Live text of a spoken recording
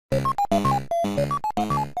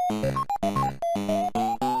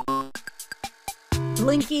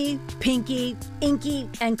Blinky, Pinky, Inky,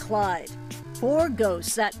 and Clyde. 4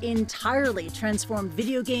 ghosts that entirely transformed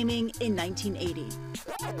video gaming in 1980.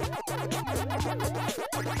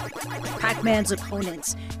 Pac-Man's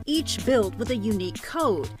opponents, each built with a unique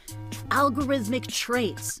code, algorithmic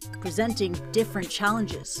traits, presenting different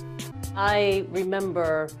challenges. I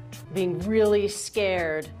remember being really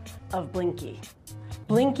scared of Blinky.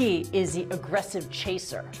 Blinky is the aggressive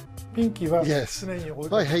chaser. Yes,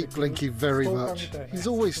 I hate Blinky very much. He's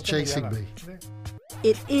always chasing me.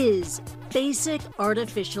 It is basic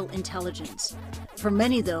artificial intelligence. For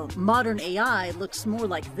many, though, modern AI looks more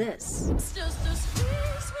like this.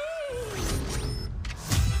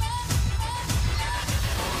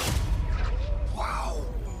 Wow.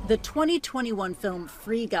 The 2021 film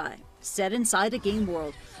Free Guy, set inside a game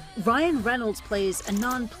world, Ryan Reynolds plays a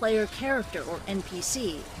non-player character, or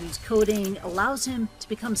NPC, whose coding allows him to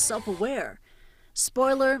become self-aware.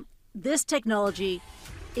 Spoiler, this technology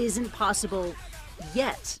isn't possible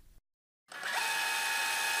yet.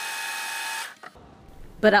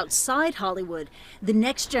 But outside Hollywood, the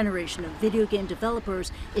next generation of video game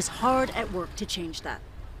developers is hard at work to change that.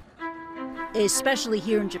 Especially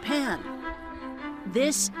here in Japan.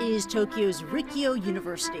 This is Tokyo's Rikkyo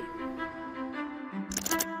University.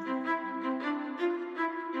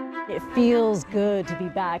 It feels good to be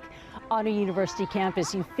back on a university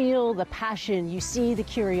campus. You feel the passion, you see the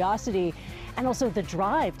curiosity, and also the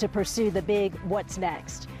drive to pursue the big what's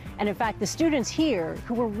next. And in fact, the students here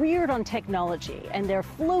who were reared on technology and they're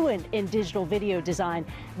fluent in digital video design,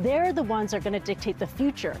 they're the ones that are going to dictate the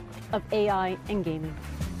future of AI and gaming.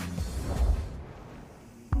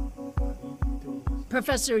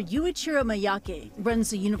 Professor Yuichiro Miyake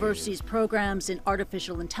runs the university's programs in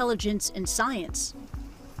artificial intelligence and science.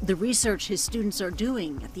 The research his students are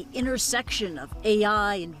doing at the intersection of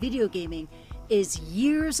AI and video gaming is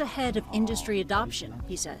years ahead of industry adoption,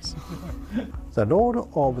 he says. The role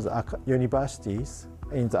of the universities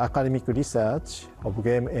in the academic research of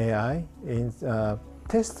game AI is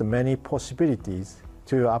test many possibilities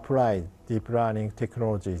to apply deep learning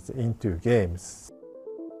technologies into games.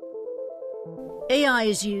 AI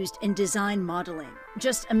is used in design modeling.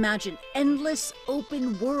 Just imagine endless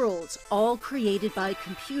open worlds all created by a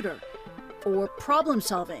computer. Or problem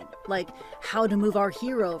solving, like how to move our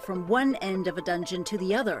hero from one end of a dungeon to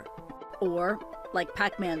the other. Or, like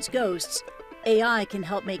Pac-Man's ghosts, AI can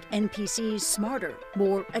help make NPCs smarter,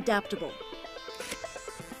 more adaptable.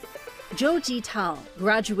 Zhou Jitao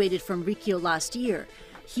graduated from Rikkyo last year.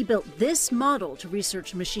 He built this model to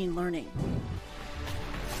research machine learning.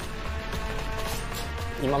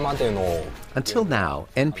 Until now,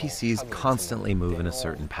 NPCs constantly move in a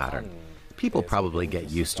certain pattern. People probably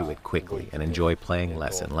get used to it quickly and enjoy playing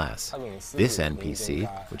less and less. This NPC,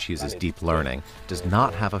 which uses deep learning, does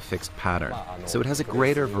not have a fixed pattern, so it has a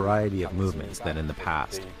greater variety of movements than in the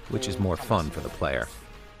past, which is more fun for the player.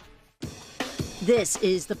 This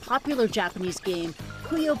is the popular Japanese game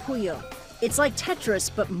Puyo Puyo. It's like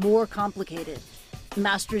Tetris, but more complicated.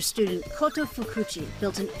 Master's student Kota Fukuchi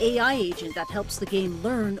built an AI agent that helps the game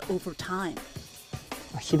learn over time.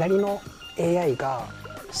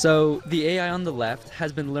 So the AI on the left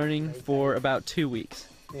has been learning for about 2 weeks,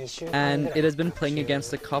 and it has been playing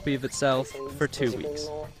against a copy of itself for 2 weeks.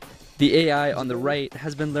 The AI on the right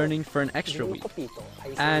has been learning for an extra week,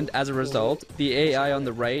 and as a result, the AI on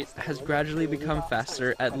the right has gradually become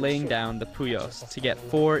faster at laying down the puyos to get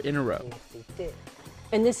 4 in a row.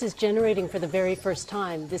 And this is generating for the very first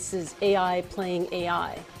time. This is AI playing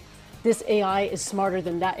AI. This AI is smarter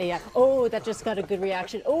than that AI. Oh, that just got a good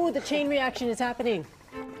reaction. Oh, the chain reaction is happening.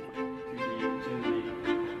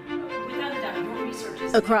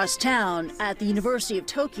 Across town, at the University of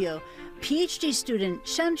Tokyo, PhD student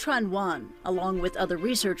Shanchuan Wan, along with other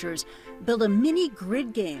researchers, built a mini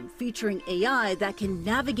grid game featuring AI that can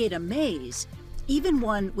navigate a maze, even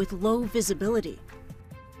one with low visibility.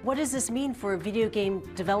 What does this mean for video game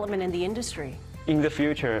development in the industry? In the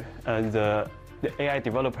future, the AI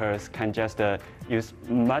developers can just use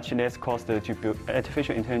much less cost to build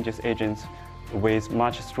artificial intelligence agents with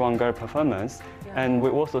much stronger performance. Yeah. And we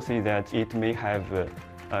also see that it may have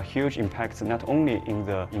a huge impact not only in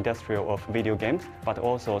the industry of video games, but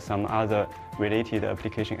also some other related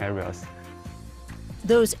application areas.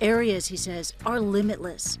 Those areas, he says, are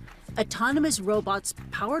limitless. Autonomous robots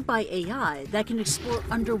powered by AI that can explore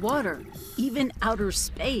underwater, even outer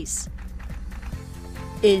space.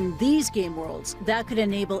 In these game worlds, that could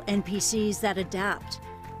enable NPCs that adapt,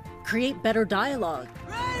 create better dialogue,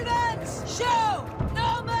 Ravens, show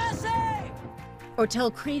no mercy, or tell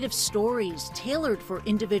creative stories tailored for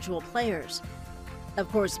individual players. Of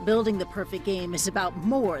course, building the perfect game is about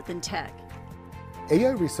more than tech.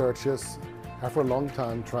 AI researchers have for a long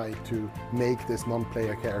time tried to make these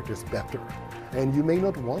non-player characters better. And you may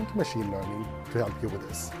not want machine learning to help you with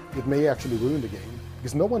this. It may actually ruin the game,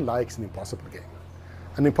 because no one likes an impossible game.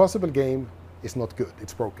 An impossible game is not good,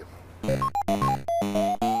 it's broken.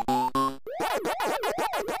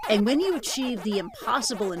 And when you achieve the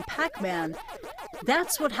impossible in Pac-Man,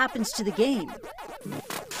 that's what happens to the game.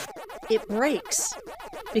 It breaks.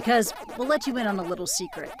 Because we'll let you in on a little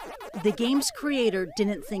secret. The game's creator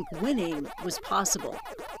didn't think winning was possible.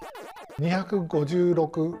 He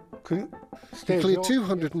cleared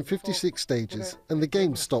 256 stages, and the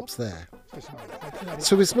game stops there.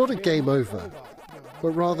 So it's not a game over,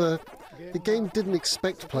 but rather, the game didn't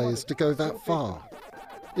expect players to go that far.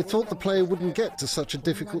 It thought the player wouldn't get to such a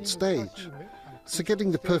difficult stage. So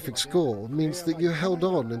getting the perfect score means that you held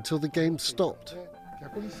on until the game stopped.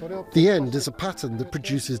 The end is a pattern that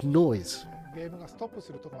produces noise.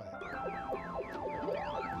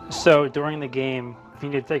 So during the game, if you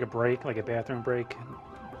need to take a break, like a bathroom break,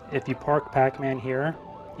 if you park Pac-Man here,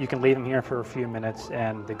 you can leave him here for a few minutes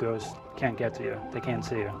and the ghosts can't get to you. They can't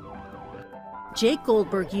see you. Jake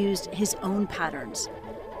Goldberg used his own patterns,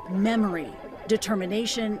 memory,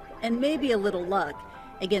 determination, and maybe a little luck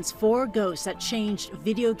against 4 ghosts that changed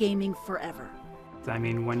video gaming forever. I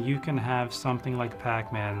mean, when you can have something like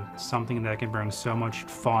Pac-Man, something that can bring so much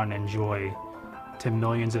fun and joy to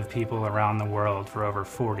millions of people around the world for over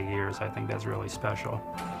 40 years, I think that's really special.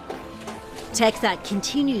 Tech that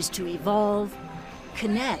continues to evolve,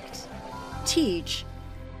 connect, teach,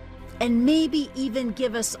 and maybe even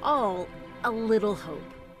give us all a little hope.